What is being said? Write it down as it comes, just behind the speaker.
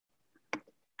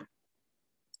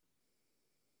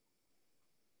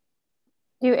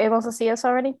You able to see us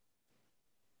already?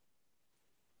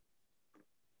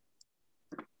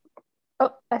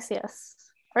 Oh, I see us.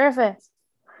 Perfect.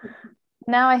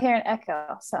 Now I hear an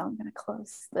echo, so I'm going to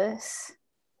close this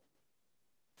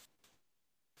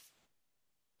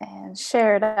and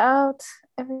share it out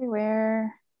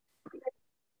everywhere.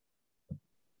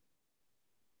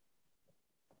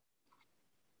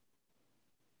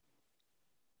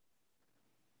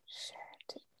 Share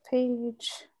to the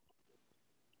page.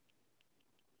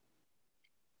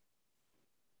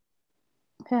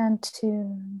 And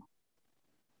to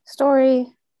story.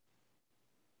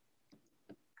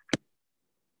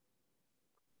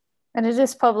 And it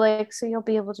is public, so you'll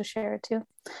be able to share it too.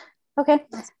 Okay,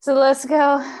 so let's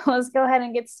go. Let's go ahead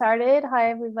and get started.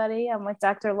 Hi, everybody. I'm with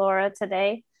Dr. Laura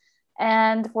today,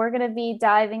 and we're going to be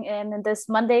diving in this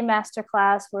Monday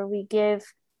masterclass where we give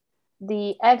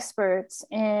the experts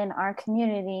in our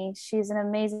community. She's an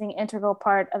amazing integral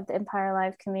part of the Empire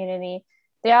Life community.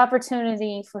 The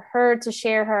opportunity for her to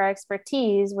share her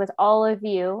expertise with all of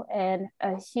you, and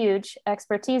a huge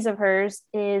expertise of hers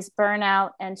is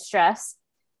burnout and stress,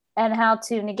 and how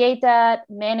to negate that,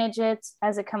 manage it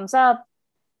as it comes up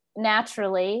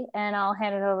naturally. And I'll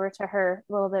hand it over to her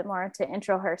a little bit more to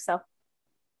intro herself.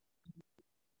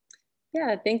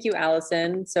 Yeah, thank you,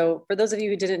 Allison. So for those of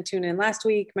you who didn't tune in last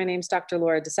week, my name is Dr.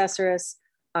 Laura DeCesaris.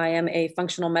 I am a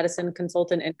functional medicine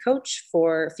consultant and coach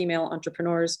for female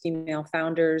entrepreneurs, female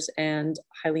founders, and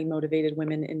highly motivated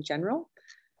women in general.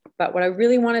 But what I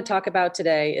really want to talk about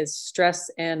today is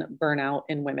stress and burnout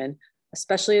in women,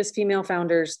 especially as female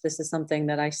founders. This is something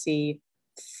that I see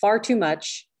far too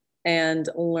much, and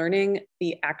learning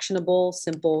the actionable,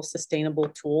 simple, sustainable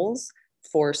tools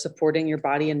for supporting your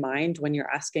body and mind when you're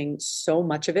asking so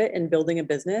much of it in building a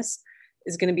business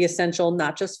is going to be essential,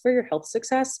 not just for your health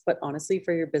success, but honestly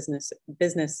for your business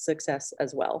success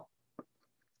as well.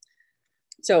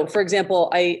 So for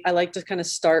example, I like to kind of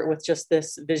start with just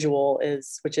this visual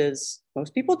which is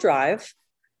most people drive.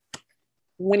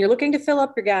 When you're looking to fill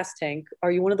up your gas tank,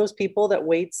 are you one of those people that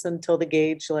waits until the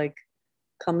gauge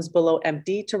comes below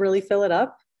empty to really fill it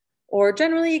up? Or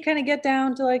generally you kind of get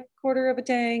down to quarter of a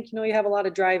tank, you have a lot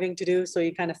of driving to do, so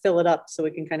you kind of fill it up so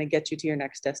it can kind of get you to your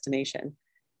next destination.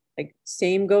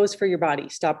 Same goes for your body.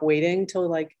 Stop waiting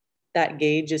till that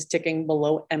gauge is ticking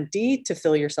below empty to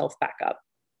fill yourself back up.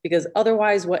 Because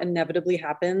otherwise what inevitably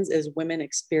happens is women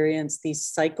experience these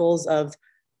cycles of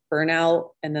burnout,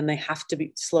 and then they have to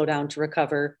slow down to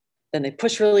recover. Then they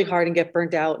push really hard and get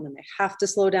burnt out, and then they have to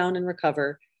slow down and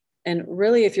recover. And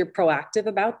really, if you're proactive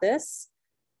about this,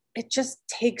 it just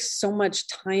takes so much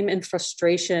time and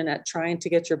frustration at trying to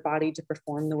get your body to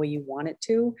perform the way you want it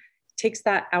to. It takes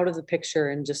that out of the picture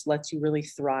and just lets you really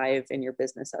thrive in your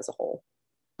business as a whole.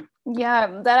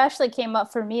 Yeah, that actually came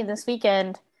up for me this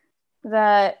weekend,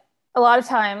 that a lot of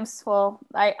times, well,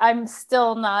 I'm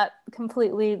still not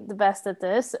completely the best at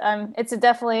this. It's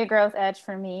definitely a growth edge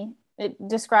for me,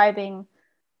 describing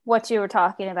what you were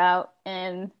talking about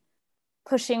and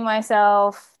pushing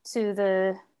myself to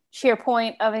the sheer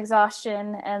point of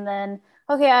exhaustion, and then,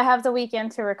 okay, I have the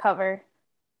weekend to recover.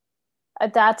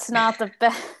 That's not the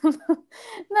best.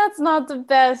 That's not the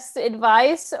best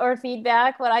advice or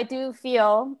feedback, but I do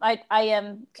feel I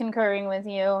am concurring with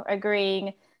you,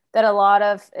 agreeing that a lot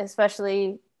of,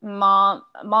 especially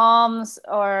moms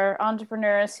or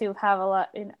entrepreneurs who have a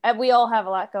lot, we all have a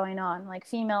lot going on, like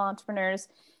female entrepreneurs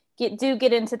get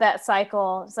into that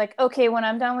cycle. It's like, okay, when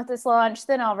I'm done with this launch,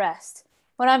 then I'll rest.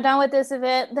 When I'm done with this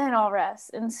event, then I'll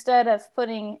rest. Instead of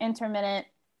putting intermittent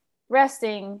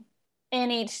resting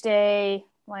in each day,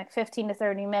 like 15 to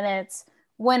 30 minutes.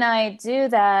 When I do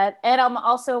that, and I'm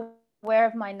also aware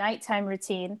of my nighttime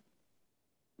routine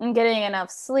and getting enough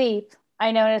sleep,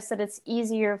 I notice that it's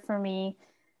easier for me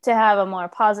to have a more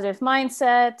positive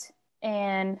mindset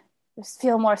and just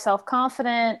feel more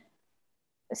self-confident,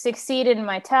 succeed in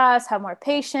my tasks, have more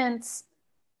patience.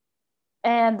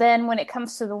 And then when it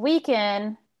comes to the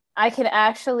weekend, I can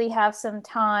actually have some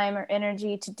time or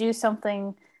energy to do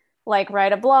something like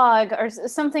write a blog or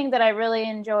something that I really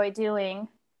enjoy doing,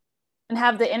 and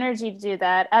have the energy to do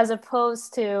that, as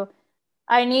opposed to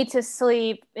I need to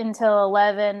sleep until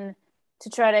 11 to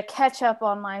try to catch up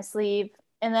on my sleep.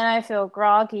 And then I feel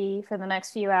groggy for the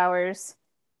next few hours.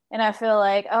 And I feel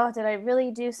like, oh, did I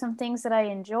really do some things that I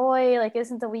enjoy? Like,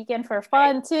 isn't the weekend for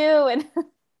fun too? And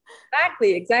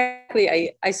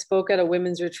Exactly. I spoke at a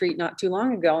women's retreat not too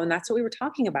long ago, and that's what we were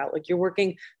talking about. You're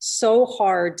working so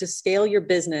hard to scale your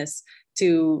business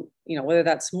to, whether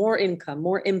that's more income,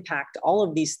 more impact, all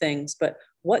of these things. But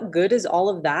what good is all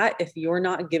of that if you're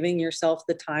not giving yourself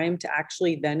the time to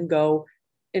actually then go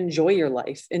enjoy your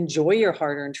life, enjoy your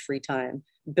hard-earned free time?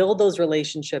 build those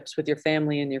relationships with your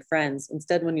family and your friends.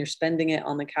 Instead, when you're spending it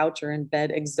on the couch or in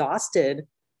bed exhausted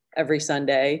every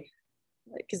Sunday,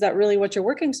 is that really what you're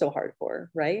working so hard for,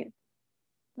 right?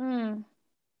 Mm,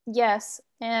 yes.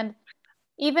 And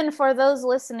even for those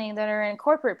listening that are in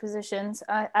corporate positions,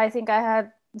 I think I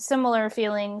had similar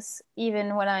feelings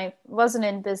even when I wasn't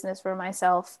in business for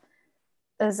myself.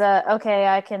 Is okay,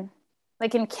 I can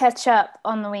catch up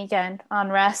on the weekend on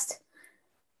rest.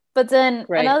 But then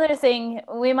Right. another thing,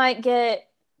 we might get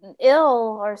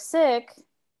ill or sick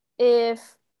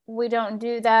if we don't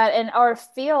do that and or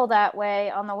feel that way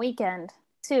on the weekend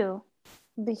too,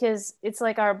 because it's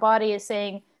like our body is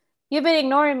saying, "You've been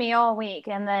ignoring me all week,"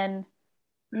 and then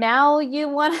now you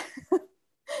want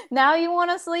now you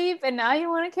want to sleep and now you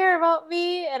want to care about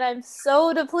me, and I'm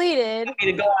so depleted.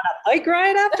 Me to go on a bike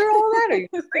ride after all that? Are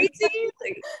you crazy?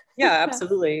 Like, yeah,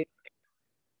 absolutely.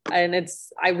 And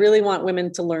I really want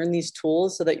women to learn these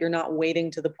tools so that you're not waiting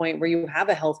to the point where you have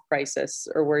a health crisis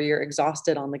or where you're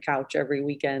exhausted on the couch every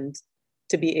weekend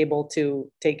to be able to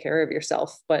take care of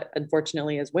yourself. But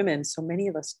unfortunately, as women, so many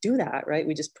of us do that, right?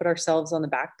 We just put ourselves on the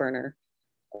back burner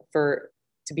for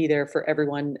to be there for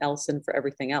everyone else and for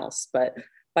everything else. But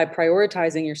by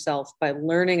prioritizing yourself, by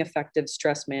learning effective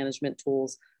stress management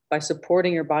tools, by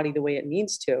supporting your body the way it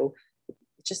needs to, it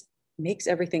just makes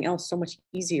everything else so much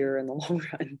easier in the long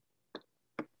run.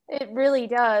 It really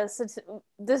does.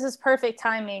 This is perfect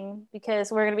timing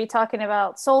because we're going to be talking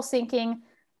about soul syncing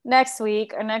next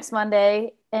week or next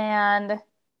Monday. And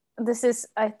this is,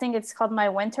 I think it's called my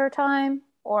winter time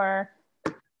or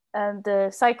the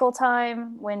cycle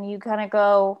time when you kind of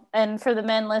go. And for the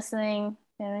men listening,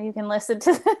 you can listen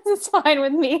to this. It's fine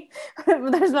with me.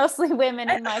 There's mostly women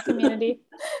in my community.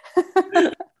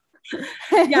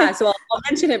 Yeah, so I'll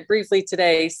mention it briefly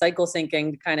today. Cycle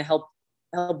syncing to kind of help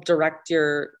direct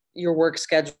your work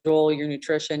schedule, your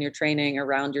nutrition, your training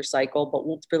around your cycle, but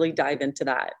we'll really dive into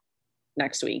that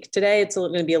next week. Today, it's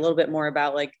going to be a little bit more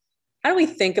about like, how do we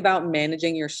think about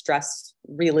managing your stress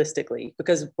realistically?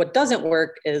 Because what doesn't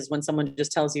work is when someone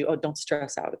just tells you, oh, don't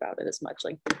stress out about it as much.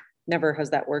 Like, never has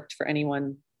that worked for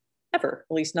anyone ever,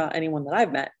 at least not anyone that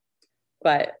I've met.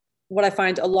 But what I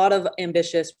find a lot of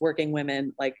ambitious working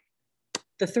women, like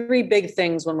the three big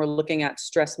things when we're looking at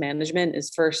stress management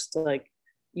is first, like,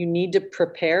 you need to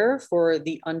prepare for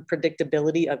the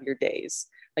unpredictability of your days.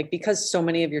 Like, because so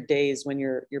many of your days when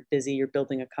you're busy, you're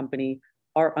building a company,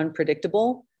 are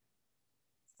unpredictable.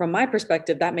 From my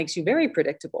perspective, that makes you very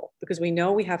predictable because we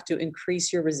know we have to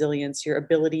increase your resilience, your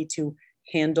ability to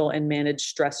handle and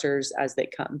manage stressors as they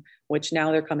come, which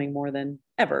now they're coming more than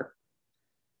ever.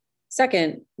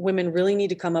 Second, women really need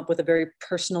to come up with a very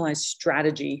personalized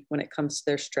strategy when it comes to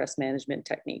their stress management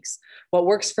techniques. What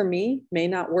works for me may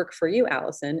not work for you,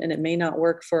 Allison, and it may not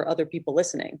work for other people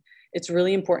listening. It's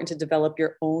really important to develop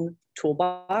your own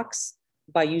toolbox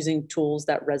by using tools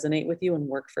that resonate with you and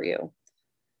work for you.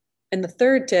 And the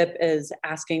third tip is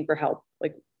asking for help.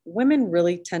 Like, women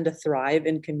really tend to thrive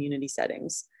in community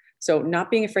settings. So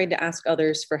not being afraid to ask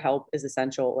others for help is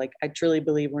essential. Like, I truly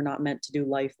believe we're not meant to do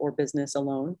life or business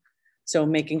alone. So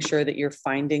making sure that you're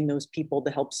finding those people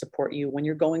to help support you when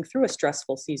you're going through a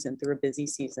stressful season, through a busy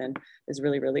season, is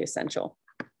really, really essential.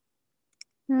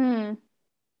 Hmm.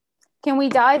 Can we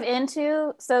dive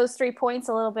into those 3 points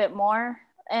a little bit more?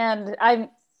 And I'm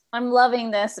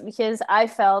loving this because I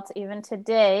felt even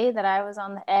today that I was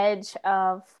on the edge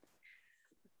of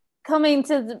coming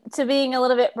to being a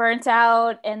little bit burnt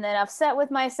out and then upset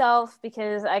with myself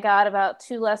because I got about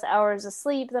 2 less hours of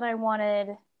sleep than I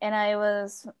wanted, and I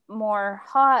was more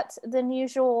hot than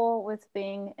usual with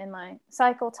being in my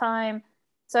cycle time.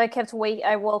 So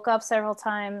I woke up several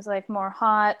times like more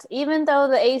hot, even though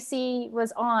the AC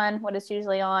was on, what it's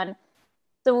usually on.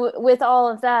 So with all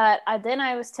of that,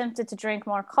 I was tempted to drink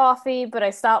more coffee, but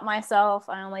I stopped myself.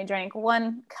 I only drank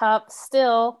 1 cup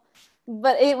still,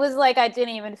 but it was like I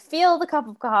didn't even feel the cup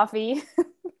of coffee.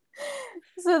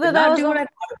 So Did then that not was do what I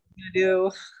thought I was going to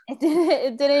do.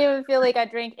 it didn't even feel like I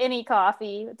drank any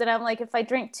coffee. Then I'm like, if I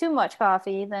drink too much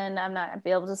coffee, then I'm not gonna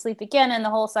be able to sleep again, and the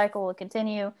whole cycle will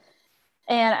continue.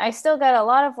 And I still got a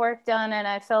lot of work done, and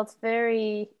I felt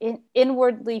very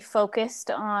inwardly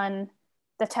focused on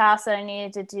the tasks that I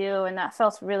needed to do, and that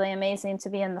felt really amazing to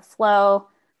be in the flow.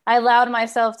 I allowed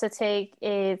myself to take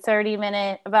a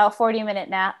 30-minute, about 40-minute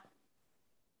nap,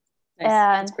 Nice.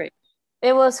 That's and great.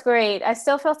 it was great. I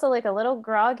still felt like a little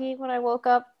groggy when I woke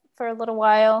up for a little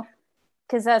while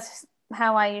because that's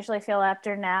how I usually feel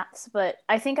after naps, but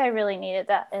I think I really needed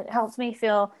that. It helped me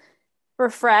feel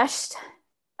refreshed.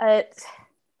 It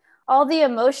all the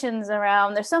emotions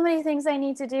around. There's so many things I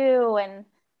need to do, and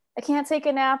I can't take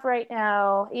a nap right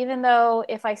now, even though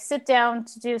if I sit down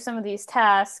to do some of these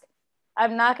tasks,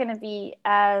 I'm not going to be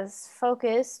as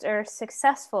focused or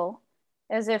successful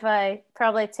as if I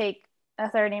probably take a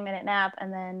 30-minute nap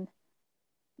and then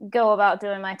go about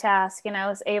doing my task. And I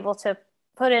was able to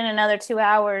put in another 2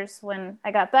 hours when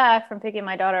I got back from picking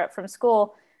my daughter up from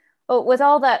school. But with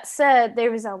all that said,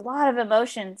 there was a lot of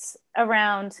emotions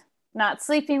around not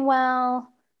sleeping well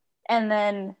and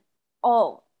then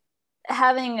all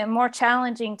having a more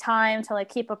challenging time to like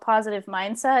keep a positive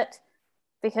mindset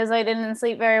because I didn't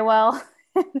sleep very well.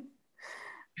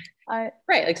 I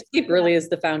Right. Like sleep yeah. really is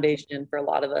the foundation for a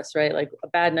lot of us, right? Like a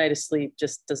bad night of sleep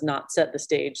just does not set the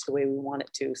stage the way we want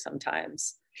it to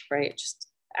sometimes, right? Just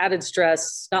added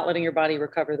stress, not letting your body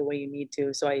recover the way you need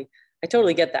to. So I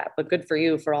totally get that, but good for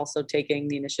you for also taking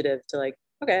the initiative to like,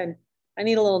 okay, I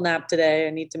need a little nap today. I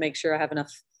need to make sure I have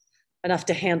enough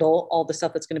to handle all the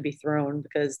stuff that's going to be thrown,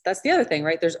 because that's the other thing,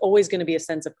 right? There's always going to be a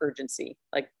sense of urgency.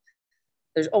 Like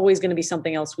there's always going to be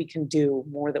something else we can do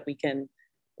more that we can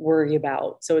worry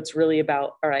about. So it's really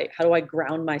about, all right, how do I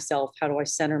ground myself? How do I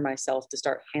center myself to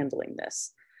start handling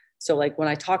this? So like when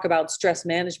I talk about stress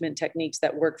management techniques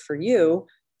that work for you,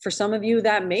 for some of you,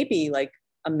 that may be like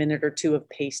a minute or two of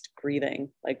paced breathing,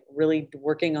 like really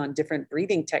working on different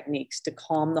breathing techniques to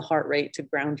calm the heart rate, to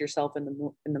ground yourself in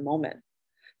the moment.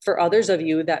 For others of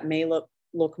you, that may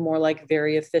look more like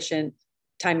very efficient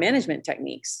time management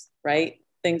techniques, right?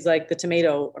 Things like the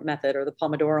tomato method or the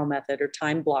Pomodoro method or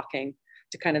time blocking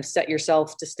to kind of set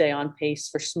yourself to stay on pace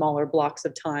for smaller blocks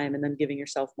of time and then giving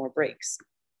yourself more breaks.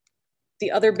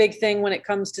 The other big thing when it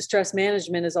comes to stress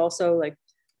management is also like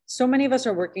so many of us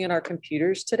are working at our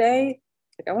computers today.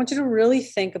 Like I want you to really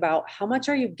think about how much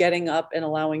are you getting up and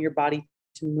allowing your body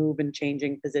to move and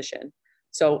changing position.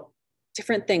 So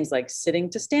different things like sitting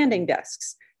to standing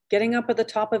desks, getting up at the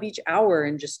top of each hour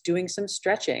and just doing some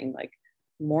stretching, like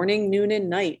morning, noon, and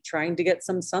night, trying to get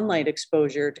some sunlight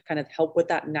exposure to kind of help with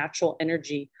that natural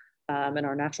energy and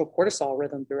our natural cortisol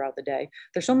rhythm throughout the day.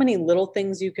 There's so many little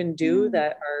things you can do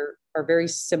that are very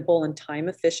simple and time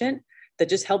efficient that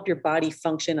just help your body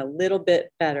function a little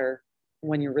bit better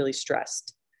when you're really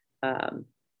stressed. One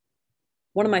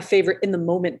of my favorite in the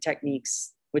moment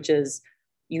techniques, which is,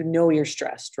 you know, you're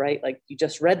stressed, right? Like you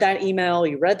just read that email,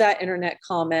 you read that internet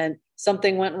comment,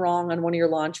 something went wrong on one of your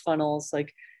launch funnels.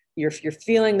 Like you're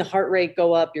feeling the heart rate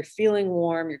go up, you're feeling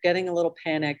warm, you're getting a little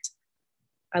panicked.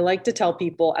 I like to tell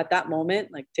people at that moment,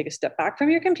 like take a step back from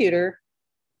your computer,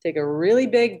 take a really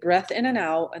big breath in and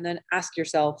out, and then ask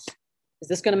yourself, is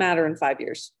this going to matter in 5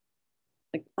 years?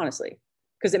 Like honestly,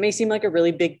 because it may seem like a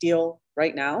really big deal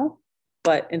right now,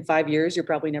 but in 5 years, you're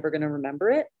probably never going to remember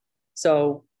it.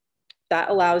 So that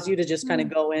allows you to just kind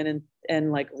of go in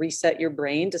and like reset your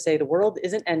brain to say, the world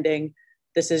isn't ending.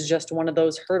 This is just one of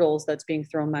those hurdles that's being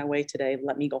thrown my way today.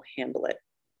 Let me go handle it.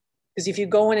 Because if you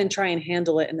go in and try and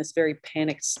handle it in this very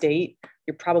panicked state,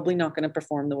 you're probably not going to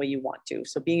perform the way you want to.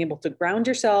 So being able to ground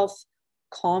yourself,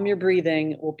 calm your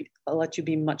breathing will let you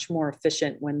be much more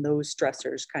efficient when those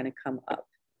stressors kind of come up.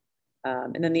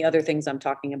 And then the other things I'm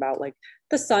talking about, like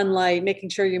the sunlight, making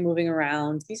sure you're moving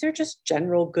around. These are just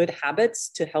general good habits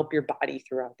to help your body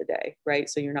throughout the day, right?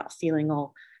 So you're not feeling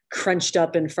all crunched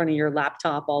up in front of your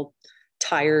laptop, all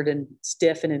tired and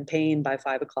stiff and in pain by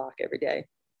 5 o'clock every day.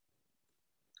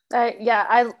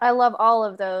 I love all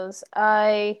of those.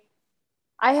 I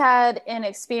had an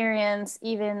experience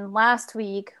even last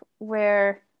week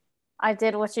where I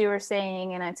did what you were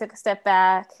saying and I took a step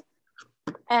back.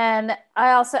 And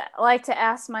I also like to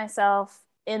ask myself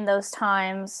in those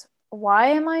times, why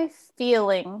am I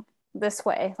feeling this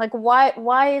way? Like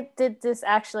why did this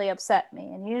actually upset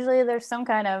me? And usually there's some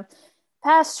kind of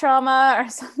past trauma or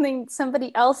something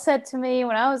somebody else said to me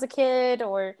when I was a kid,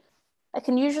 or I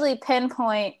can usually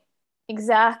pinpoint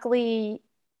exactly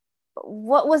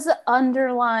what was the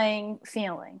underlying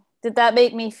feeling. Did that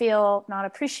make me feel not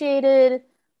appreciated?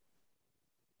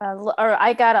 Or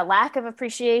I got a lack of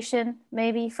appreciation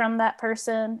maybe from that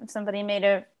person if somebody made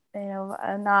a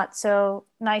not so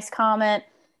nice comment,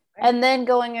 and then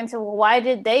going into, well, why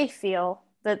did they feel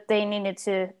that they needed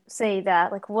to say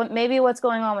that, like what's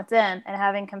going on with them, and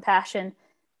having compassion.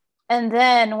 And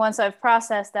then once I've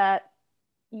processed that,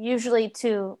 usually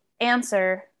to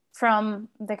answer from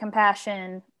the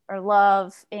compassion or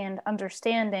love and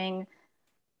understanding,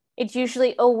 it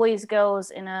usually always goes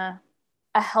in a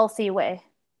healthy way.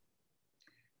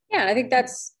 Yeah, I think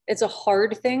it's a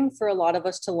hard thing for a lot of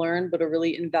us to learn, but a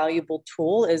really invaluable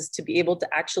tool is to be able to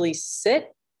actually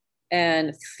sit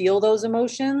and feel those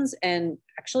emotions and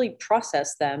actually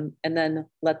process them and then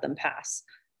let them pass.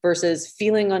 versus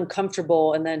feeling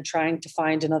uncomfortable and then trying to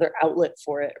find another outlet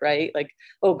for it, right? Like,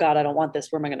 oh God, I don't want this.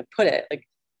 Where am I going to put it? Like,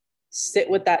 sit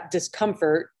with that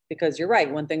discomfort, because you're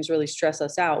right. When things really stress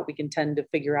us out, we can tend to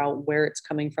figure out where it's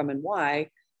coming from and why.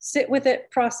 Sit with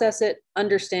it, process it,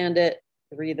 understand it,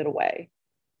 breathe it away.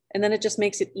 And then it just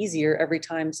makes it easier every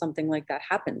time something like that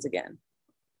happens again.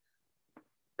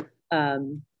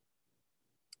 And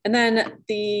then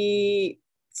the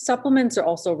supplements are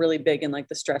also really big in like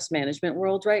the stress management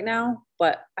world right now.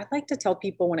 But I like to tell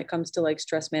people, when it comes to like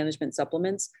stress management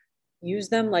supplements, use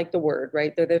them like the word,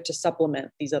 right? They're there to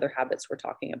supplement these other habits we're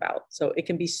talking about. So it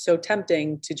can be so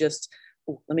tempting to just,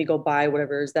 let me go buy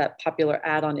whatever is that popular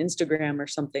ad on Instagram or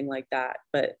something like that.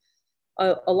 But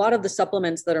a lot of the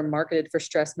supplements that are marketed for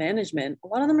stress management, a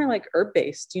lot of them are like herb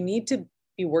based. You need to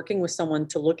be working with someone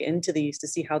to look into these to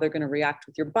see how they're going to react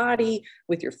with your body,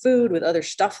 with your food, with other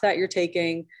stuff that you're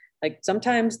taking. Like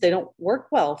sometimes they don't work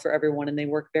well for everyone and they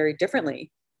work very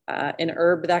differently. An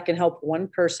herb that can help one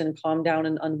person calm down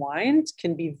and unwind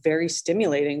can be very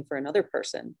stimulating for another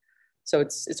person. So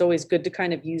it's always good to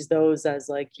kind of use those as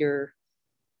like your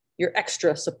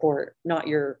extra support, not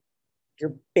your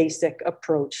basic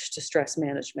approach to stress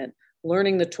management.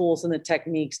 Learning the tools and the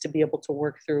techniques to be able to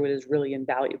work through it is really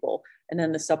invaluable. And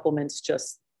then the supplements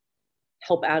just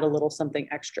help add a little something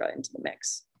extra into the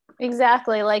mix.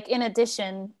 Exactly. Like in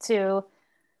addition to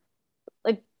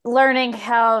like learning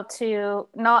how to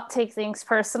not take things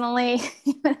personally,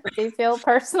 even if they feel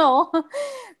personal,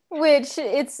 which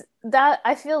it's that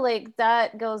I feel like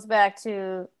that goes back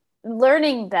to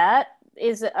learning that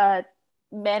is a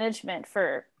management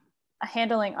for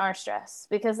handling our stress,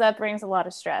 because that brings a lot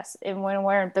of stress. And when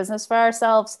we're in business for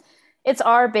ourselves, it's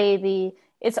our baby,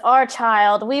 it's our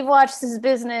child. We've watched this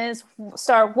business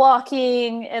start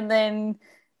walking and then,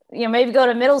 you know, maybe go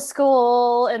to middle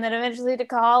school and then eventually to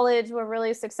college. We're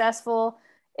really successful.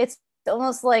 It's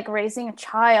almost like raising a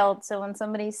child. So when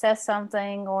somebody says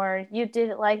something, or you did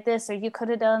it like this, or you could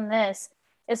have done this,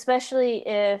 especially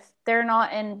if they're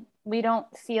not in, we don't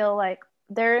feel like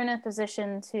they're in a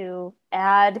position to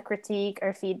add critique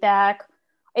or feedback,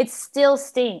 it still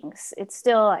stings. It's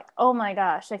still like, oh my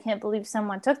gosh, I can't believe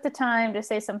someone took the time to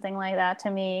say something like that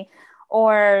to me.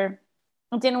 Or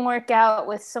it didn't work out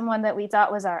with someone that we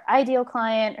thought was our ideal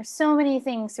client, or so many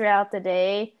things throughout the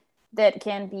day that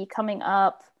can be coming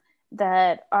up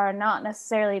that are not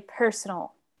necessarily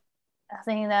personal. I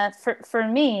think that for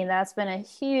me, that's been a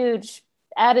huge,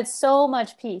 added so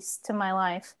much peace to my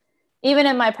life, even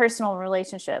in my personal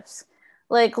relationships.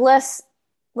 Like let's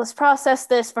process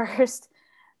this first,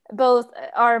 both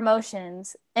our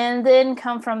emotions, and then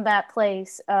come from that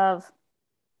place of,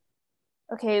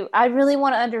 okay, I really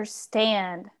want to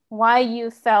understand why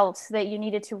you felt that you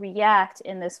needed to react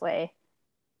in this way,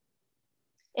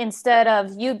 instead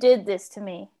of you did this to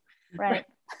me, right?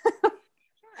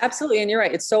 Absolutely. And you're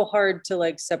right. It's so hard to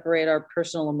like separate our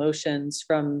personal emotions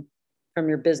from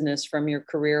your business, from your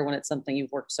career, when it's something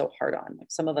you've worked so hard on.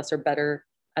 Like some of us are better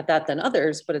at that than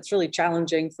others, but it's really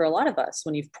challenging for a lot of us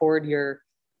when you've poured your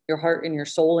heart and your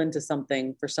soul into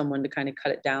something, for someone to kind of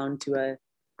cut it down to a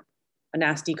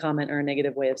nasty comment or a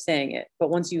negative way of saying it. But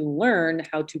once you learn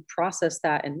how to process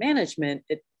that in management,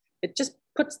 it just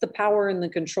puts the power and the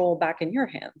control back in your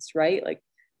hands, right? Like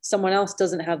someone else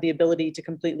doesn't have the ability to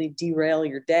completely derail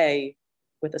your day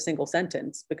with a single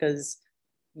sentence, because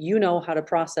you know how to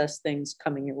process things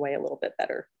coming your way a little bit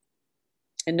better.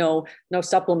 And no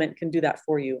supplement can do that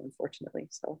for you, unfortunately.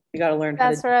 So you got to learn how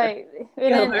That's right.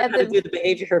 to do the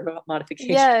behavior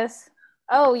modification. Yes.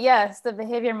 Oh, yes, the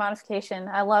behavior modification.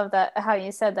 I love that, how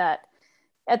you said that.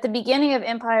 At the beginning of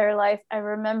Empire Life, I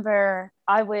remember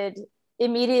I would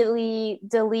immediately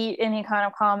delete any kind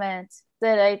of comment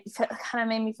that kind of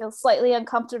made me feel slightly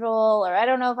uncomfortable, or I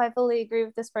don't know if I fully agree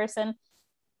with this person.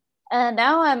 And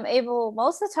now I'm able,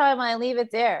 most of the time, I leave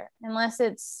it there, unless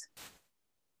it's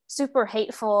super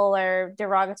hateful or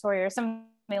derogatory or something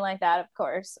like that, of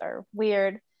course, or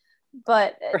weird.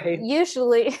 But right.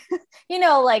 Usually,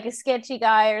 like a sketchy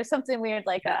guy or something weird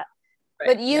like that.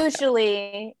 Right. But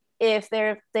usually, if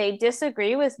they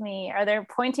disagree with me, or they're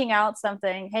pointing out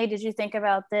something, hey, did you think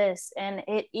about this? And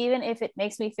even if it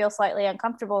makes me feel slightly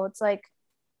uncomfortable, it's like,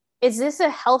 is this a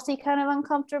healthy kind of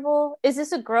uncomfortable? Is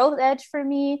this a growth edge for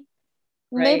me?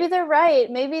 Right. Maybe they're right.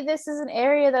 Maybe this is an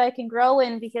area that I can grow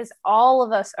in, because all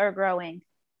of us are growing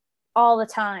all the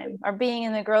time. Or being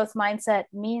in the growth mindset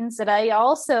means that I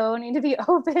also need to be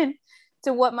open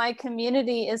to what my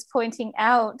community is pointing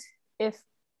out, if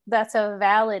that's a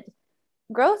valid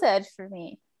growth edge for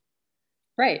me.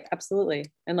 Right. Absolutely.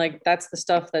 And like, that's the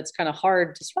stuff that's kind of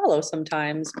hard to swallow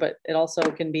sometimes, but it also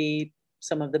can be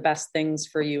some of the best things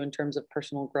for you in terms of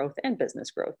personal growth and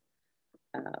business growth.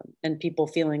 And people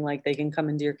feeling like they can come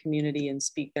into your community and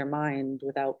speak their mind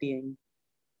without being,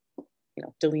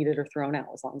 deleted or thrown out,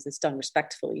 as long as it's done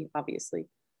respectfully, obviously.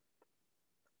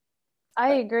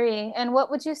 I agree. And what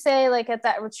would you say, like at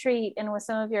that retreat and with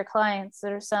some of your clients,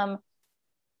 there are some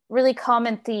really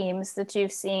common themes that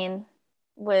you've seen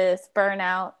with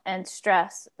burnout and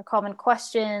stress, or common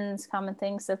questions, common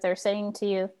things that they're saying to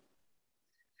you?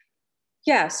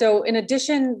 Yeah. So in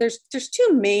addition, there's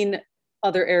two main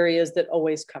other areas that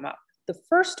always come up. The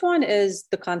first one is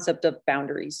the concept of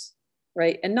boundaries,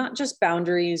 right? And not just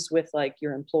boundaries with like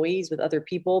your employees, with other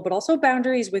people, but also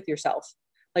boundaries with yourself.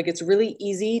 Like it's really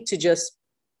easy to just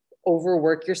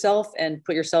overwork yourself and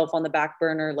put yourself on the back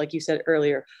burner. Like you said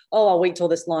earlier, oh, I'll wait till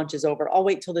this launch is over. I'll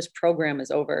wait till this program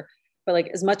is over. But like,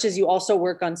 as much as you also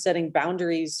work on setting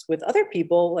boundaries with other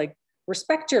people, like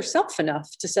respect yourself enough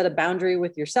to set a boundary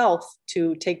with yourself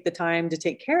to take the time to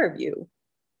take care of you,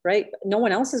 right? No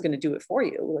one else is going to do it for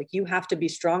you. Like you have to be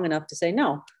strong enough to say,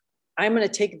 no, I'm going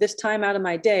to take this time out of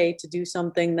my day to do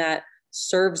something that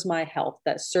serves my health,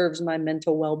 that serves my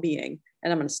mental well-being,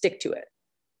 and I'm going to stick to it.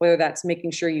 Whether that's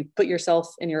making sure you put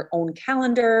yourself in your own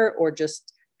calendar or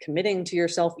just committing to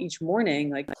yourself each morning,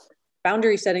 like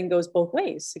boundary setting goes both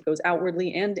ways. It goes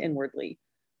outwardly and inwardly.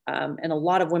 And a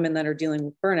lot of women that are dealing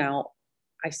with burnout,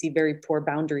 I see very poor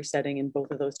boundary setting in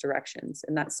both of those directions.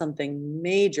 And that's something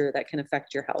major that can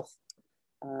affect your health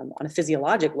on a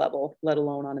physiologic level, let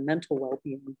alone on a mental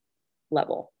well-being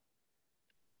level.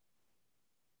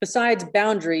 Besides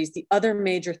boundaries, the other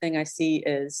major thing I see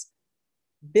is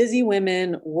busy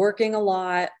women working a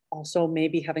lot, also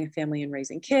maybe having a family and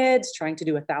raising kids, trying to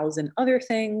do 1,000 other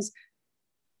things.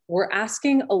 We're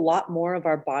asking a lot more of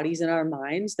our bodies and our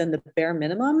minds than the bare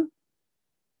minimum,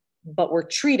 but we're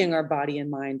treating our body and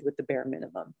mind with the bare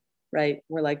minimum, right?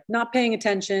 We're like not paying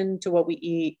attention to what we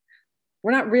eat.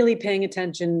 We're not really paying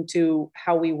attention to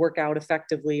how we work out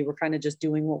effectively. We're kind of just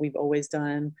doing what we've always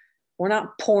done. We're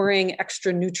not pouring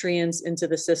extra nutrients into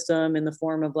the system in the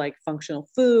form of like functional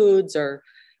foods or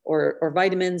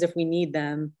vitamins if we need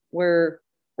them. We're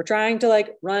trying to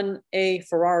like run a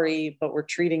Ferrari, but we're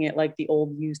treating it like the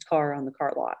old used car on the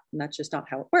car lot. And that's just not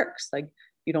how it works. Like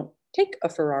you don't take a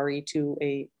Ferrari to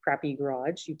a crappy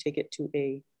garage, you take it to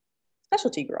a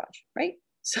specialty garage, right?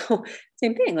 So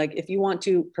same thing, like if you want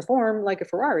to perform like a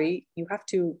Ferrari, you have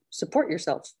to support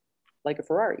yourself like a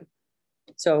Ferrari.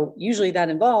 So usually that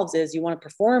involves is you want to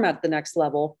perform at the next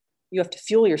level, you have to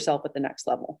fuel yourself at the next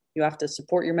level. You have to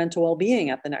support your mental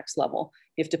well-being at the next level.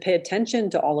 You have to pay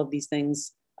attention to all of these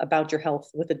things about your health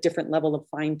with a different level of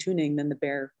fine tuning than the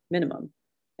bare minimum.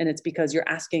 And it's because you're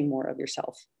asking more of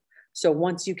yourself. So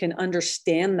once you can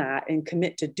understand that and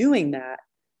commit to doing that,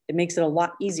 it makes it a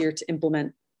lot easier to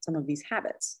implement some of these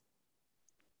habits.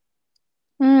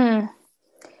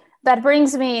 That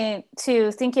brings me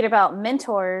to thinking about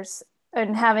mentors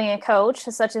and having a coach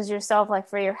such as yourself, like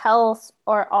for your health,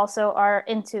 or also our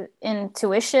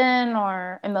intuition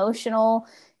or emotional,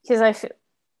 because I feel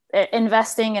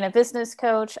investing in a business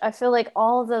coach, I feel like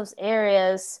all of those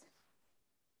areas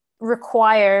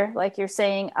require, like you're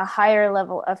saying, a higher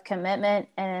level of commitment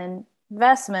and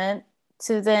investment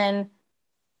to then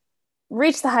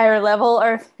reach the higher level,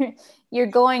 or you're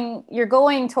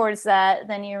going towards that,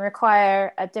 then you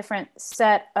require a different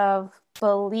set of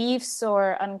beliefs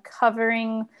or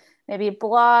uncovering maybe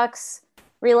blocks,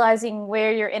 realizing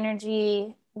where your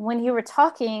energy. When you were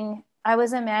talking, I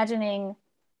was imagining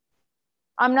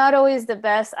I'm not always the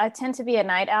best. I tend to be a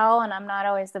night owl, and I'm not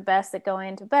always the best at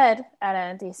going to bed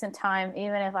at a decent time,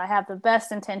 even if I have the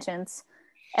best intentions.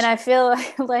 And I feel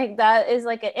like that is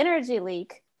like an energy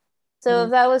leak. So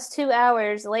if that was 2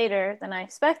 hours later than I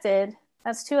expected,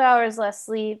 that's 2 hours less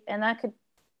sleep, and that could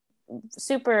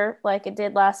super, like it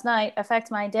did last night,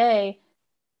 affect my day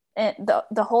and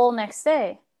the whole next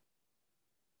day.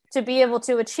 To be able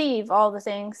to achieve all the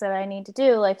things that I need to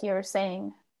do, like you were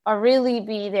saying, or really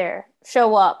be there,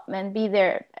 show up and be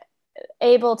there,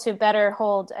 able to better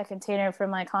hold a container for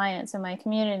my clients and my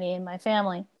community and my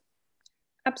family.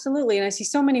 Absolutely. And I see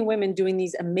so many women doing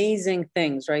these amazing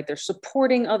things, right? They're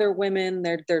supporting other women,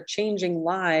 they're changing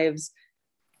lives.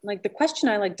 Like the question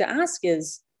I like to ask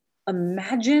is,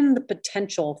 imagine the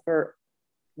potential for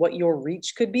what your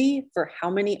reach could be, for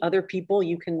how many other people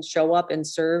you can show up and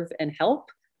serve and help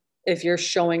if you're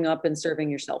showing up and serving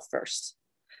yourself first.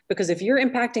 Because if you're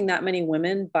impacting that many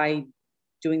women by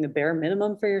doing the bare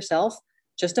minimum for yourself,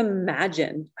 just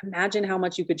imagine how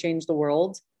much you could change the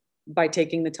world by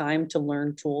taking the time to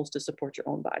learn tools to support your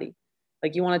own body.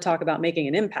 Like you want to talk about making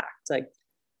an impact. Like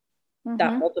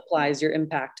that Mm-hmm. multiplies your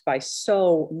impact by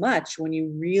so much when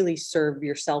you really serve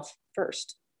yourself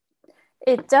first.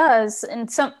 It does. And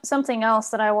something else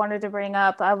that I wanted to bring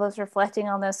up, I was reflecting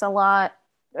on this a lot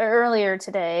earlier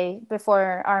today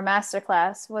before our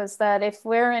masterclass, was that if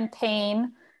we're in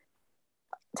pain,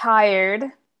 tired,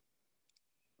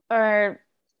 or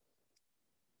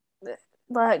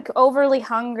like overly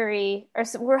hungry, or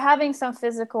we're having some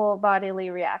physical bodily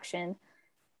reaction,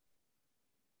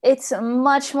 it's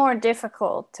much more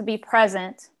difficult to be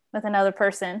present with another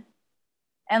person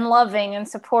and loving and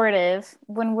supportive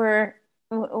when we're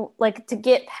like to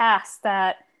get past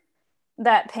that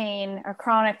pain,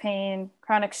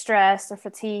 chronic stress or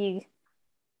fatigue,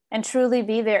 and truly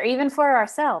be there even for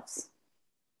ourselves.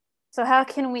 So how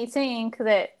can we think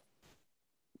that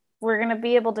we're going to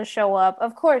be able to show up?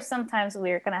 Of course, sometimes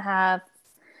we're going to have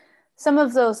some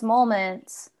of those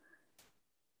moments,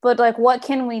 but like what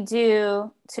can we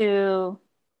do to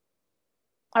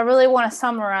I really want to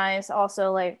summarize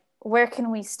also like where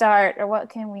can we start or what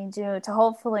can we do to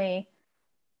hopefully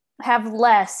have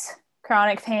less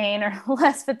chronic pain or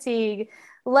less fatigue,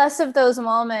 less of those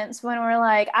moments when we're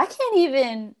like, I can't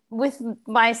even with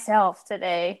myself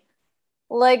today.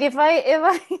 Like if I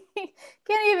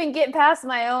can't even get past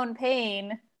my own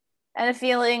pain and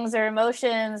feelings or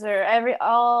emotions or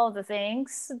all the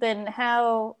things, then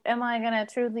how am I gonna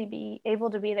truly be able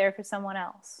to be there for someone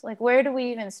else? Like where do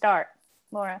we even start,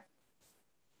 Laura?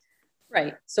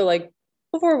 Right. So like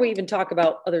before we even talk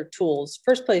about other tools,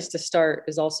 first place to start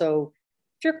is also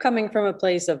if you're coming from a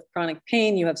place of chronic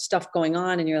pain, you have stuff going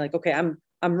on and you're like, okay, I'm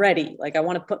ready. Like I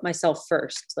want to put myself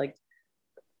first. Like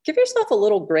give yourself a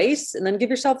little grace and then give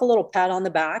yourself a little pat on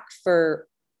the back for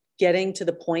getting to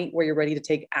the point where you're ready to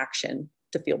take action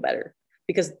to feel better.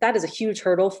 Because that is a huge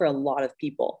hurdle for a lot of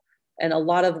people. And a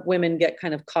lot of women get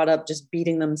kind of caught up just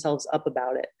beating themselves up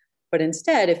about it. But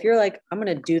instead, if you're like, I'm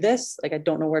going to do this, like I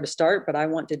don't know where to start, but I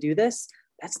want to do this,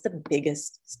 that's the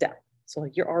biggest step. So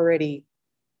like you're already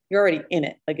in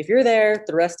it. Like if you're there,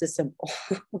 the rest is simple.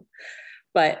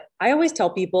 But I always tell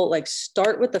people like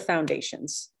start with the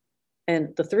foundations. And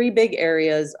the three big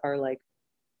areas are like,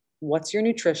 what's your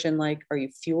nutrition like? Are you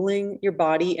fueling your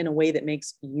body in a way that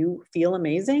makes you feel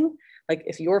amazing? Like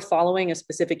if you're following a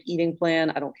specific eating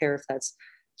plan, I don't care if that's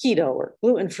keto or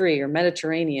gluten-free or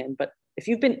Mediterranean, but if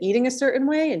you've been eating a certain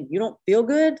way and you don't feel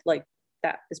good, like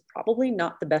that is probably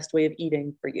not the best way of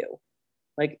eating for you.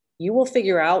 Like you will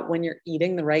figure out when you're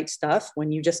eating the right stuff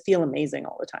when you just feel amazing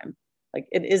all the time. Like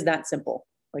it is that simple.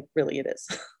 Like really it is.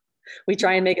 We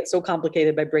try and make it so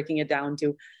complicated by breaking it down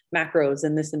to macros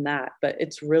and this and that, but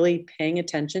it's really paying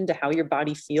attention to how your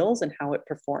body feels and how it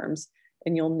performs.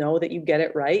 And you'll know that you get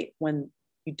it right when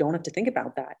you don't have to think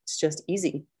about that. It's just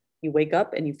easy. You wake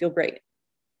up and you feel great.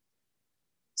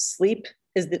 Sleep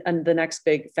is the next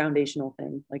big foundational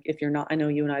thing. Like if you're not, I know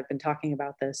you and I have been talking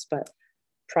about this, but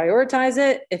prioritize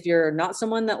it. If you're not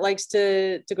someone that likes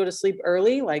to go to sleep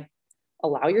early, like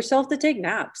allow yourself to take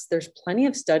naps. There's plenty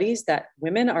of studies that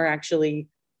women are actually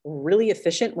really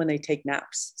efficient when they take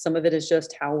naps. Some of it is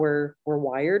just how we're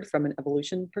wired from an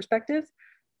evolution perspective,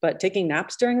 but taking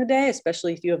naps during the day,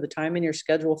 especially if you have the time in your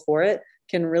schedule for it,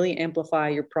 can really amplify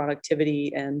your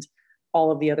productivity and all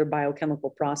of the other biochemical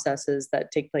processes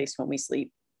that take place when we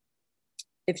sleep.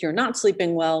 If you're not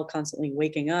sleeping well, constantly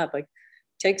waking up, like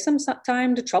take some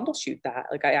time to troubleshoot that.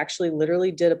 Like I actually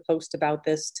literally did a post about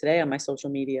this today on my social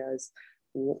media is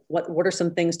what are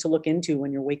some things to look into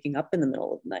when you're waking up in the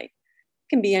middle of the night? It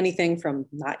can be anything from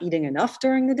not eating enough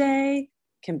during the day,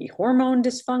 it can be hormone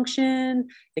dysfunction,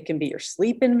 it can be your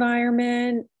sleep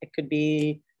environment, it could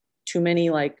be too many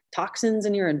like toxins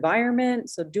in your environment.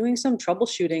 So doing some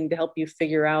troubleshooting to help you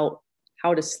figure out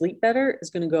how to sleep better is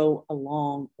going to go a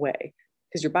long way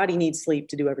because your body needs sleep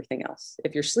to do everything else.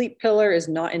 If your sleep pillar is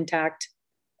not intact,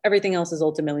 everything else is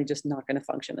ultimately just not going to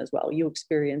function as well. You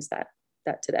experience that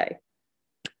today.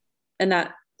 And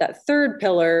that third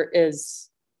pillar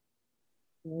is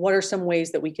what are some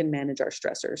ways that we can manage our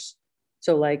stressors?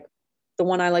 So like the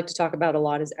one I like to talk about a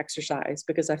lot is exercise,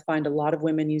 because I find a lot of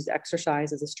women use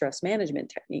exercise as a stress management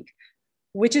technique,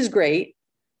 which is great.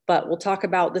 But we'll talk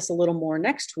about this a little more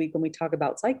next week when we talk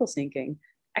about cycle syncing.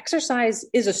 Exercise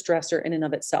is a stressor in and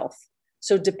of itself.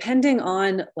 So depending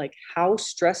on like how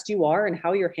stressed you are and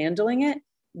how you're handling it,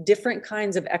 different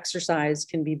kinds of exercise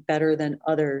can be better than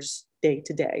others day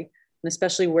to day. And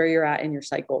especially where you're at in your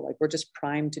cycle, like we're just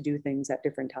primed to do things at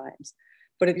different times.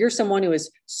 But if you're someone who is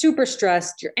super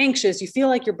stressed, you're anxious, you feel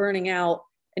like you're burning out,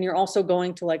 and you're also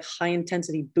going to like high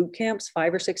intensity boot camps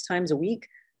 5 or 6 times a week,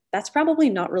 that's probably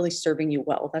not really serving you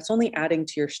well. That's only adding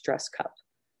to your stress cup.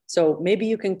 So maybe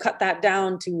you can cut that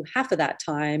down to half of that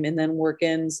time and then work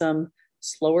in some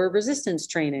slower resistance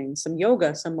training, some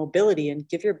yoga, some mobility, and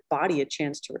give your body a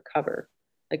chance to recover.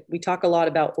 Like we talk a lot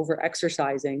about over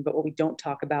exercising, but what we don't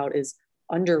talk about is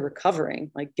under recovering,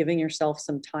 like giving yourself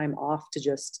some time off to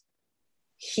just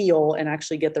heal and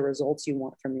actually get the results you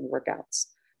want from your workouts.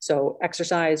 So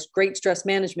exercise, great stress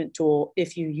management tool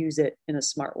if you use it in a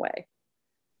smart way.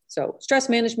 So stress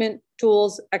management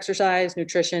tools, exercise,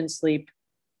 nutrition, sleep,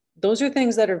 those are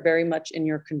things that are very much in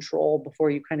your control before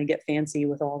you kind of get fancy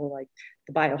with all the like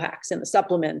the biohacks and the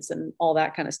supplements and all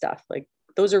that kind of stuff. Like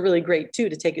those are really great too,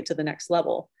 to take it to the next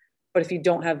level. But if you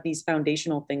don't have these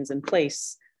foundational things in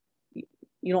place,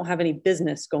 you don't have any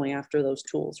business going after those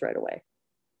tools right away.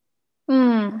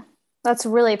 That's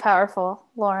really powerful,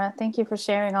 Laura. Thank you for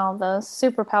sharing all of those.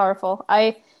 Super powerful.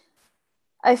 I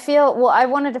feel, well, I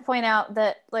wanted to point out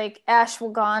that like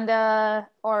ashwagandha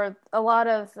or a lot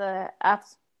of the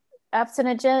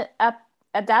aptogen,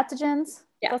 adaptogens,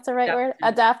 Yeah, that's the right word,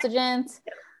 adaptogens.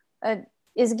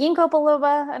 Is ginkgo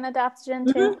biloba an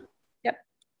adaptogen too? Yep.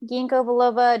 Ginkgo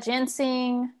biloba,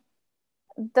 ginseng,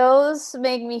 those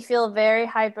make me feel very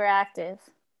hyperactive.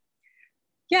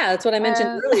 Yeah, that's what I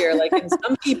mentioned earlier. Like in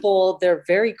some people, they're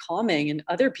very calming, and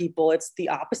other people, it's the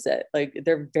opposite. Like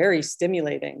they're very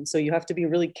stimulating. So you have to be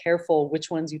really careful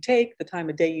which ones you take, the time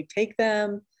of day you take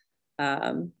them,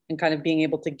 and kind of being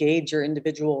able to gauge your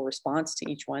individual response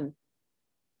to each one.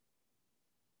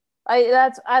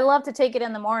 I love to take it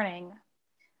in the morning.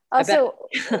 Also,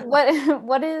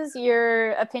 what is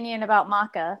your opinion about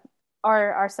maca?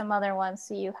 Are some other ones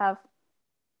you have?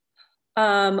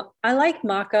 I like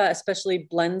maca, especially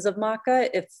blends of maca.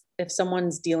 If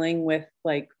someone's dealing with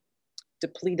like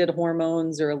depleted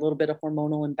hormones or a little bit of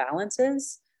hormonal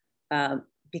imbalances,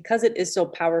 because it is so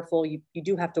powerful, you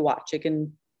do have to watch. It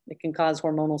can cause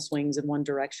hormonal swings in one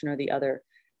direction or the other.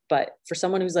 But for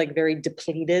someone who's like very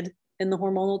depleted in the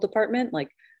hormonal department, like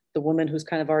the woman who's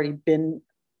kind of already been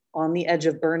on the edge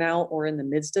of burnout or in the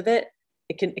midst of it,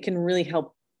 it can really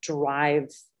help drive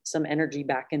some energy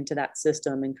back into that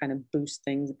system and kind of boost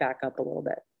things back up a little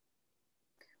bit.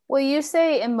 Will you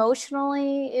say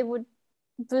emotionally it would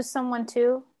boost someone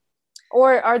too?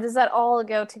 Or does that all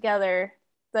go together?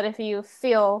 That if you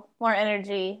feel more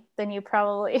energy, then you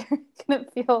probably are going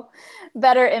to feel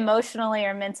better emotionally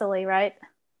or mentally, right?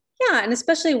 Yeah, and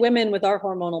especially women with our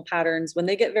hormonal patterns, when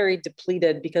they get very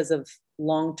depleted because of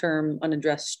long-term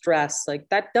unaddressed stress, like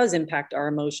that does impact our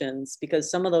emotions because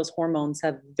some of those hormones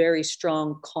have very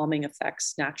strong calming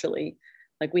effects naturally.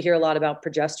 Like we hear a lot about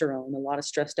progesterone, a lot of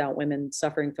stressed out women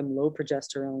suffering from low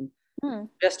progesterone.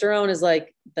 Progesterone is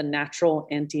like the natural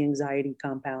anti-anxiety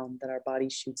compound that our body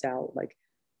shoots out. Like,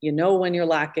 you know, when you're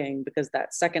lacking because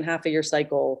that second half of your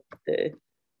cycle,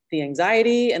 the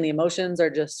anxiety and the emotions are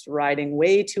just riding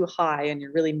way too high and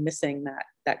you're really missing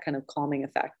that kind of calming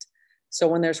effect. So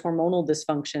when there's hormonal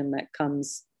dysfunction that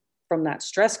comes from that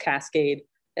stress cascade,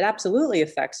 it absolutely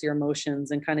affects your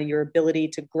emotions and kind of your ability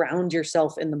to ground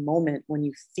yourself in the moment when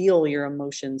you feel your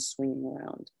emotions swinging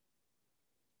around.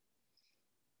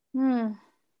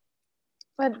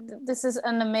 But this is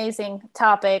an amazing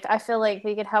topic. I feel like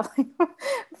we could have like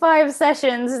 5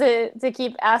 sessions to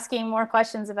keep asking more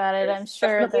questions about it. I'm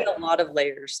sure that a lot of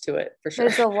layers to it for sure.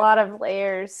 There's a lot of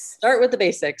layers. Start with the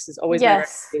basics is always my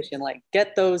recommendation. Like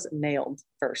get those nailed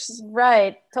first.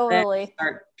 Right, totally. Then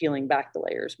start peeling back the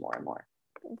layers more and more.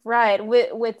 Right,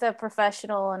 with a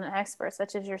professional and an expert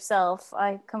such as yourself.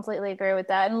 I completely agree with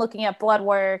that. And looking at blood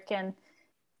work and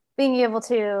being able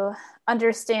to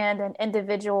understand an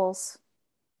individual's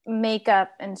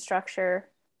makeup and structure,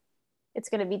 it's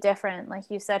going to be different, like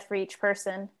you said, for each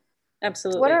person.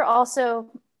 Absolutely. What are also,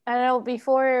 I know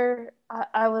before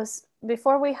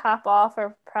before we hop off,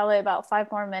 or probably about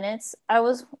 5 more minutes, I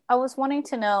was wanting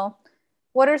to know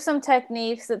what are some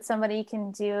techniques that somebody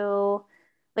can do.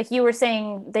 Like you were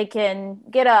saying, they can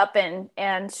get up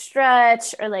and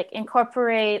stretch or like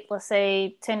incorporate, let's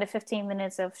say 10 to 15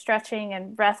 minutes of stretching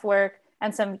and breath work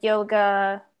and some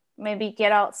yoga, maybe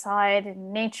get outside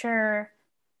in nature.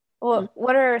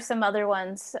 What are some other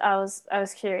ones? I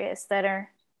was curious that are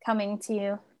coming to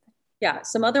you. Yeah,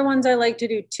 some other ones I like to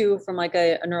do too from like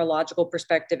a neurological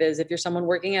perspective is if you're someone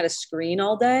working at a screen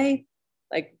all day,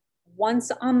 like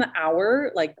once on the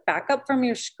hour, like back up from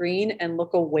your screen and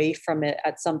look away from it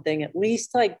at something at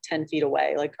least like 10 feet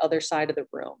away, like other side of the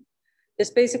room.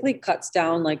 This basically cuts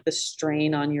down like the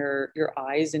strain on your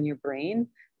eyes and your brain,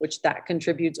 which that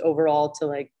contributes overall to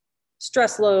like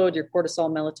stress load, your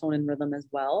cortisol, melatonin rhythm as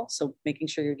well. So making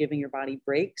sure you're giving your body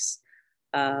breaks.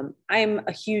 I'm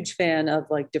a huge fan of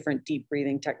like different deep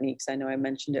breathing techniques. I know I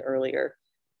mentioned it earlier.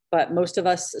 But most of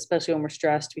us, especially when we're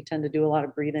stressed, we tend to do a lot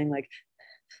of breathing, like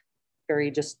very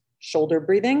just shoulder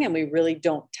breathing, and we really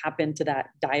don't tap into that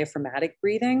diaphragmatic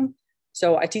breathing.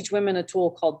 So I teach women a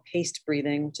tool called paced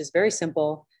breathing, which is very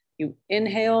simple. You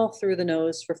inhale through the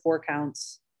nose for 4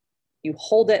 counts, you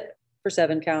hold it for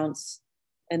 7 counts,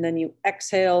 and then you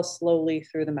exhale slowly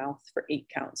through the mouth for 8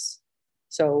 counts.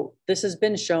 So this has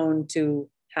been shown to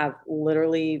have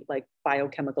literally like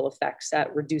biochemical effects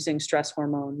at reducing stress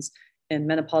hormones. In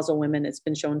menopausal women, it's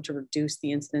been shown to reduce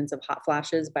the incidence of hot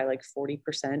flashes by like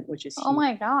 40%, which is Oh huge.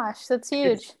 my gosh, that's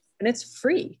huge. And it's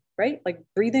free, right? Like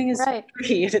breathing is Right.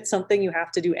 free and it's something you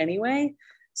have to do anyway.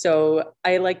 So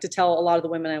I like to tell a lot of the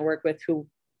women I work with who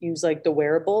use like the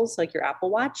wearables, like your Apple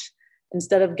Watch,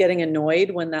 instead of getting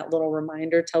annoyed when that little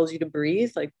reminder tells you to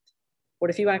breathe, like what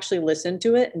if you actually listened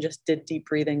to it and just did deep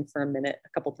breathing for a minute a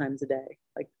couple times a day?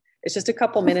 Like it's just a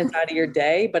couple minutes out of your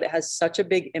day, but it has such a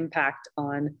big impact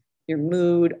on your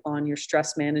mood, on your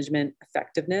stress management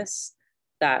effectiveness,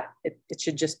 that it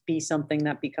should just be something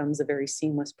that becomes a very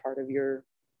seamless part of your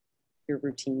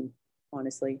routine,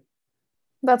 honestly.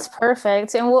 That's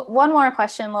perfect. And one more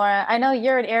question, Laura. I know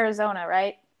you're in Arizona,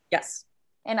 right? Yes.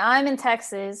 And I'm in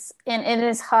Texas, and it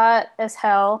is hot as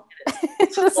hell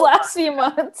this last few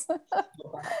months.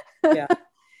 Yeah.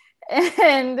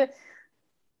 And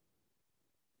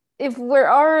if we're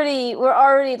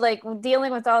already like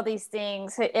dealing with all these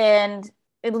things, and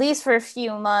at least for a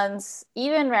few months,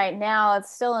 even right now,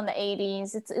 it's still in the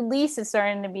 80s. It's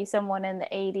starting to be someone in the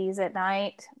 80s at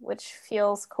night, which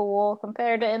feels cool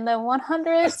compared to in the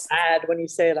 100s. Sad when you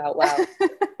say it out loud.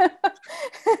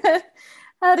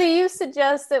 How do you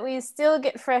suggest that we still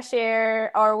get fresh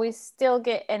air, or we still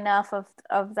get enough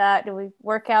of that? Do we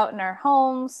work out in our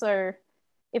homes, or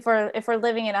if we're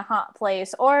living in a hot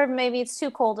place, or maybe it's too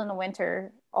cold in the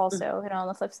winter also, on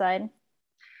the flip side?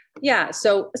 Yeah.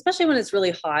 So especially when it's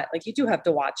really hot, like you do have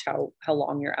to watch how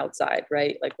long you're outside,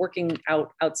 right? Like working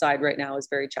outside right now is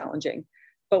very challenging.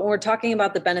 But when we're talking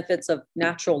about the benefits of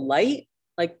natural light,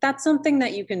 like that's something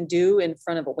that you can do in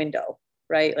front of a window,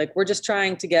 right? Like we're just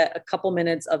trying to get a couple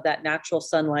minutes of that natural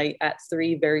sunlight at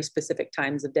 3 very specific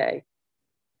times of day,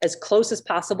 as close as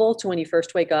possible to when you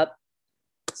first wake up,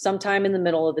 sometime in the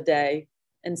middle of the day,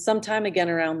 and sometime again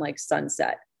around like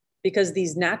sunset. Because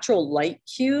these natural light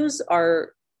cues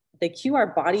they cue our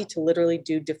body to literally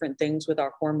do different things with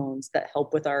our hormones that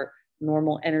help with our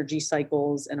normal energy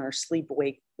cycles and our sleep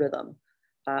wake rhythm.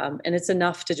 And it's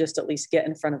enough to just at least get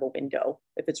in front of a window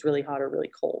if it's really hot or really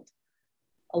cold.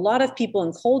 A lot of people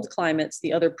in cold climates,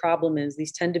 the other problem is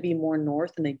these tend to be more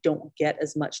north and they don't get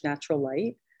as much natural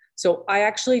light. So I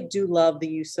actually do love the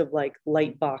use of like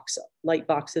light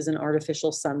boxes and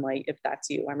artificial sunlight, if that's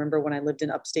you. I remember when I lived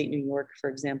in upstate New York, for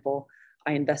example,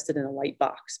 I invested in a light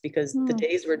box because the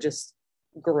days were just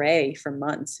gray for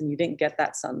months and you didn't get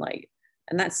that sunlight.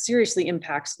 And that seriously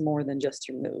impacts more than just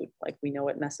your mood. Like we know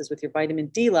it messes with your vitamin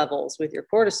D levels, with your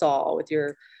cortisol, with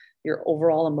your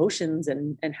overall emotions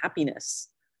and happiness.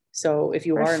 So if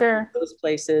you For are in sure. those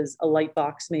places, a light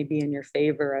box may be in your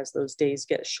favor as those days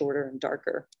get shorter and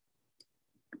darker.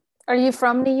 Are you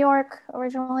from New York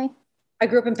originally? I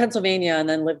grew up in Pennsylvania and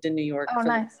then lived in New York Oh, for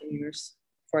nice. 10 years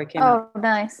before I came out. Oh,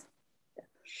 nice.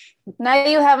 Now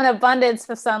you have an abundance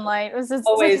of sunlight. This is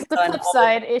Always the done flip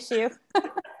side issue.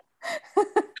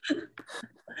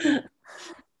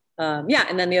 Yeah.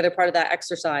 And then the other part of that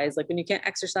exercise, like when you can't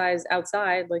exercise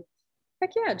outside, like, heck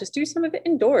yeah, just do some of it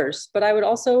indoors. But I would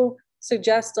also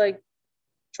suggest like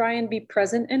try and be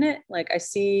present in it. Like I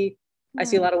see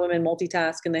a lot of women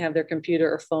multitask and they have their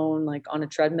computer or phone like on a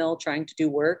treadmill trying to do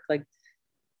work. Like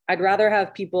I'd rather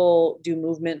have people do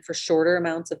movement for shorter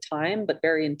amounts of time, but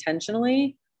very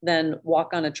intentionally, than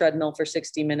walk on a treadmill for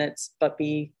 60 minutes, but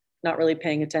be not really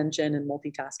paying attention and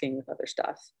multitasking with other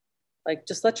stuff. Like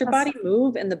just let your body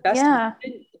move. And Yeah.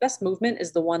 the best movement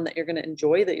is the one that you're going to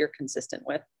enjoy, that you're consistent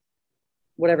with,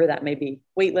 whatever that may be.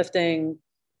 Weightlifting,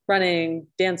 running,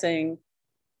 dancing.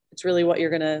 It's really what's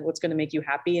going to make you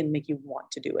happy and make you want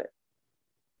to do it.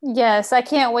 Yes, I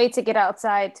can't wait to get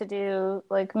outside to do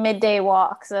like midday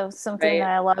walks of something Right? that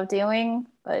I love doing,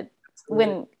 but Absolutely. when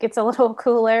it gets a little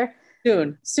cooler.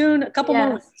 Soon, a couple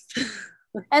more Yes. weeks.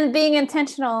 And being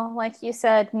intentional, like you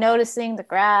said, noticing the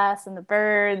grass and the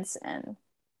birds and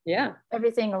Yeah.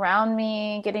 everything around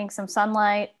me, getting some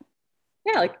sunlight.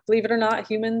 Yeah, like believe it or not,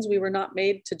 humans, we were not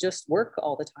made to just work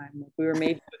all the time. Like, we were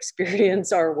made to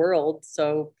experience our world.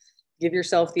 So give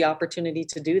yourself the opportunity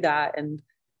to do that. And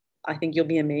I think you'll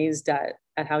be amazed at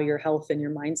how your health and your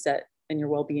mindset and your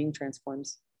well-being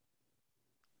transforms.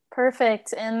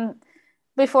 Perfect. And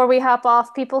before we hop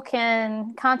off, people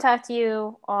can contact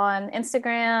you on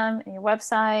Instagram and your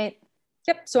website.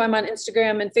 Yep. So I'm on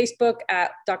Instagram and Facebook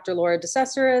at Dr. Laura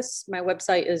DeCessaris. My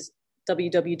website is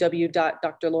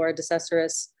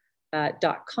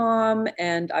www.drlauradecessaris.com.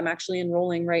 And I'm actually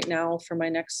enrolling right now for my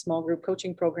next small group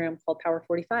coaching program called Power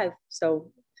 45.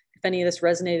 So if any of this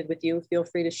resonated with you, feel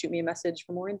free to shoot me a message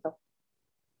for more info.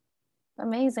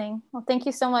 Amazing. Well, thank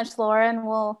you so much, Laura. And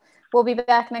we'll be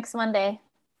back next Monday.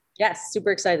 Yes,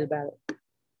 super excited about it.